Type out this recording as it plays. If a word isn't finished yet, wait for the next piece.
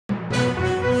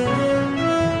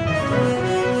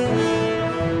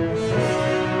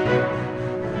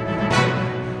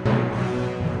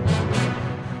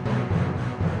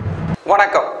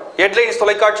வணக்கம். ஹெட்லைன்ஸ்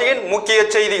தொலைக்காட்சியின் முக்கிய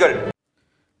செய்திகள்.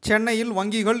 சென்னையில்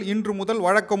வங்கிகள் இன்று முதல்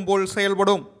வழக்கம் போல்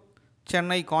செயல்படும்.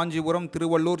 சென்னை, காஞ்சிபுரம்,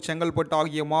 திருவள்ளூர், செங்கல்பட்டு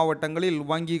ஆகிய மாவட்டங்களில்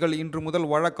வங்கிகள் இன்று முதல்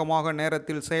வழக்கமாக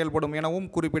நேரத்தில் செயல்படும் எனவும்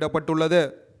குறிப்பிடப்பட்டுள்ளது.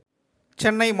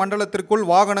 சென்னை மண்டலத்திற்குள்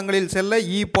வாகனங்களில் செல்ல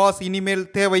இ-பாஸ் இனிமேல்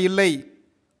தேவையில்லை.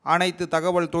 அனைத்து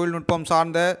தகவல் தொழில்நுட்பம்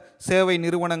சார்ந்த சேவை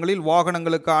நிறுவனங்களில்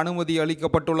வாகனங்களுக்கு அனுமதி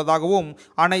அளிக்கப்பட்டுள்ளதாகவும்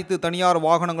அனைத்து தனியார்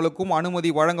வாகனங்களுக்கும் அனுமதி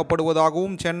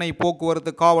வழங்கப்படுவதாகவும் சென்னை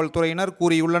போக்குவரத்து காவல்துறையினர்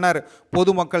கூறியுள்ளனர்.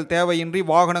 பொதுமக்கள் தேவையின்றி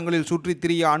வாகனங்களில் சுற்றித்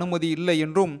திரிய அனுமதி இல்லை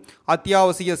என்றும்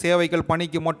அத்தியாவசிய சேவைகள்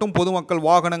பணிக்கு மட்டும் பொதுமக்கள்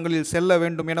வாகனங்களில் செல்ல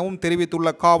வேண்டும் எனவும்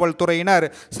தெரிவித்துள்ள காவல்துறையினர்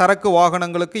சரக்கு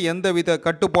வாகனங்களுக்கு எந்தவித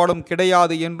கட்டுப்பாடும்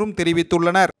கிடையாது என்றும்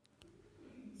தெரிவித்துள்ளனர்.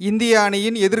 இந்திய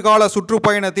அணியின் எதிர்கால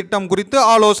சுற்றுப்பயண திட்டம் குறித்து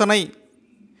ஆலோசனை.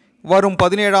 வரும்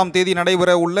 17ஆம் தேதி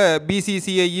நடைபெற உள்ள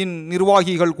பிசிசிஐயின்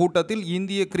நிர்வாகிகள் கூட்டத்தில்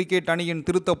இந்திய கிரிக்கெட் அணியின்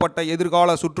திருத்தப்பட்ட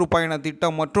எதிர்கால சுற்றுப்பயண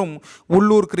திட்டம் மற்றும்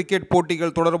உள்ளூர் கிரிக்கெட்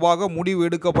போட்டிகள் தொடர்பாக முடிவு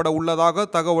எடுக்கப்பட உள்ளதாக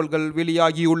தகவல்கள்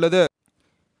வெளியாகியுள்ளது.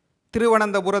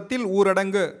 திருவனந்தபுரத்தில்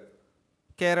ஊரடங்கு.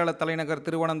 கேரள தலைநகர்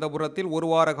திருவனந்தபுரத்தில் ஒரு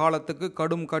வார காலத்துக்கு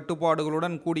கடும்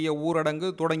கட்டுப்பாடுகளுடன் கூடிய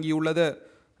ஊரடங்கு தொடங்கியுள்ளது.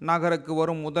 நகருக்கு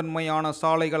வரும் முதன்மையான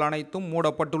சாலைகள் அனைத்தும்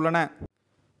மூடப்பட்டுள்ளன.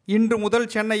 இன்று முதல்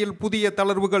சென்னையில் புதிய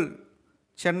தளர்வுகள்.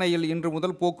 சென்னையில் இன்று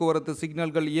முதல் போக்குவரத்து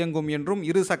சிக்னல்கள் இயங்கும் என்றும்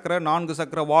 2 சக்கர 4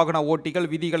 சக்கர வாகன ஓட்டிகள்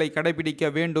விதிகளை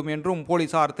கடைபிடிக்க வேண்டும் என்றும்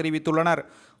போலீசார் தெரிவித்துள்ளனர்.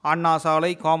 அண்ணா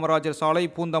சாலை, காமராஜர் சாலை,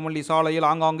 பூந்தமல்லி சாலையில்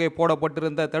ஆங்காங்கே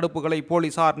போடப்பட்டிருந்த தடுப்புகளை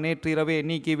போலீசார் நேற்றிரவே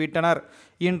நீக்கிவிட்டனர்.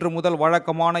 இன்று முதல்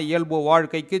வழக்கமான இயல்பு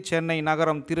வாழ்க்கைக்கு சென்னை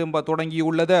நகரம் திரும்ப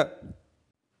தொடங்கியுள்ளது.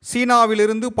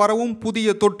 சீனாவிலிருந்து பரவும்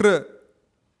புதிய தொற்று.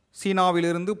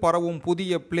 சீனாவிலிருந்து பரவும்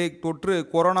புதிய பிளேக் தொற்று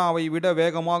கொரோனாவை விட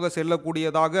வேகமாக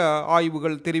செல்லக்கூடியதாக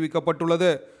ஆய்வுகள்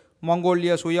தெரிவிக்கப்பட்டுள்ளது.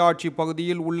 மங்கோலிய சுயாட்சி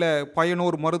பகுதியில் உள்ள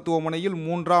பயனூர் மருத்துவமனையில்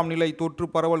 3ஆம் நிலை தொற்று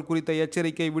பரவல் குறித்த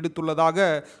எச்சரிக்கை விடுத்துள்ளதாக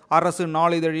அரசு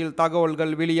நாளிதழில்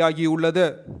தகவல்கள் வெளியாகியுள்ளது.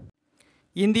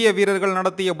 இந்திய வீரர்கள்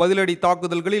நடத்திய பதிலடி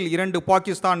தாக்குதல்களில் 2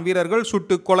 பாகிஸ்தான் வீரர்கள்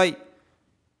சுட்டுக் கொலை.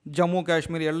 ஜம்மு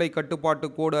காஷ்மீர் எல்லை கட்டுப்பாட்டு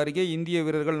கோடு அருகே இந்திய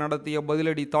வீரர்கள் நடத்திய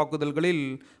பதிலடி தாக்குதல்களில்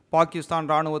பாகிஸ்தான்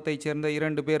இராணுவத்தைச் சேர்ந்த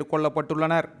 2 பேர்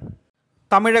கொல்லப்பட்டுள்ளனர்.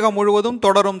 தமிழகம் முழுவதும்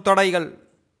தொடரும் தடைகள்.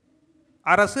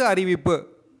 அரசு அறிவிப்பு.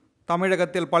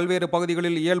 தமிழகத்தில் பல்வேறு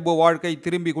பகுதிகளில் இயல்பு வாழ்க்கை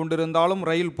திரும்பி கொண்டிருந்தாலும்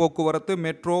ரயில் போக்குவரத்து,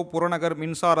 மெட்ரோ, புறநகர்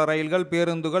மின்சார ரயில்கள்,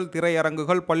 பேருந்துகள்,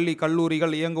 திரையரங்குகள், பள்ளி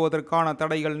கல்லூரிகள் இயங்குவதற்கான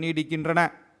தடைகள் நீடிக்கின்றன.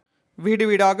 வீடு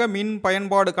வீடாக மின்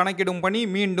பயன்பாடு கணக்கிடும் பணி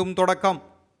மீண்டும் தொடக்கம்.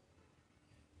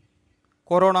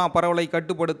 கொரோனா பரவலை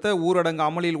கட்டுப்படுத்த ஊரடங்கு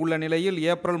அமலில் உள்ள நிலையில்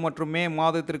ஏப்ரல் மற்றும் மே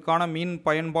மாதத்திற்கான மின்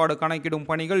பயன்பாடு கணக்கிடும்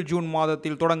பணிகள் ஜூன்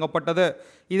மாதத்தில் தொடங்கப்பட்டது.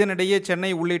 இதனிடையே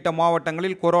சென்னை உள்ளிட்ட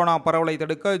மாவட்டங்களில் கொரோனா பரவலை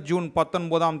தடுக்க ஜூன்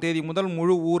 19ஆம் தேதி முதல்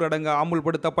முழு ஊரடங்கு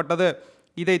அமுல்படுத்தப்பட்டது.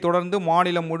 இதைத் தொடர்ந்து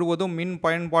மாநிலம் முழுவதும் மின்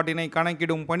பயன்பாட்டினை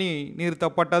கணக்கிடும் பணி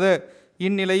நிறுத்தப்பட்டது.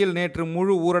 இந்நிலையில் நேற்று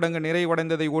முழு ஊரடங்கு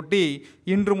நிறைவடைந்ததை ஒட்டி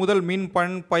இன்று முதல் மின்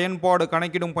பயன்பாடு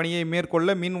கணக்கிடும் பணியை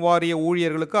மேற்கொள்ள மின் வாரிய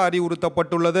ஊழியர்களுக்கு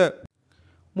அறிவுறுத்தப்பட்டுள்ளது.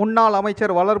 முன்னாள்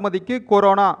அமைச்சர் வளர்மதிக்கு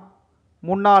கொரோனா.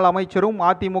 முன்னாள் அமைச்சரும்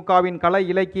அதிமுகவின் கலை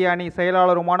இலக்கிய அணி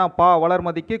செயலாளருமான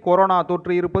வளர்மதிக்கு கொரோனா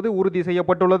தொற்று இருப்பது உறுதி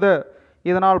செய்யப்பட்டுள்ளது.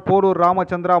 இதனால் போரூர்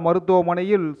ராமச்சந்திரா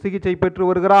மருத்துவமனையில் சிகிச்சை பெற்று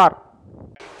வருகிறார்.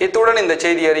 இத்துடன் இந்த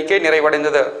செய்தி அறிக்கை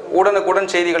நிறைவடைந்தது.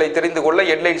 உடனுக்குடன் செய்திகளை தெரிந்து கொள்ள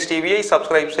ஹெட்லைன்ஸ் டிவியை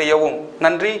சப்ஸ்கிரைப் செய்யவும்.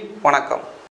 நன்றி, வணக்கம்.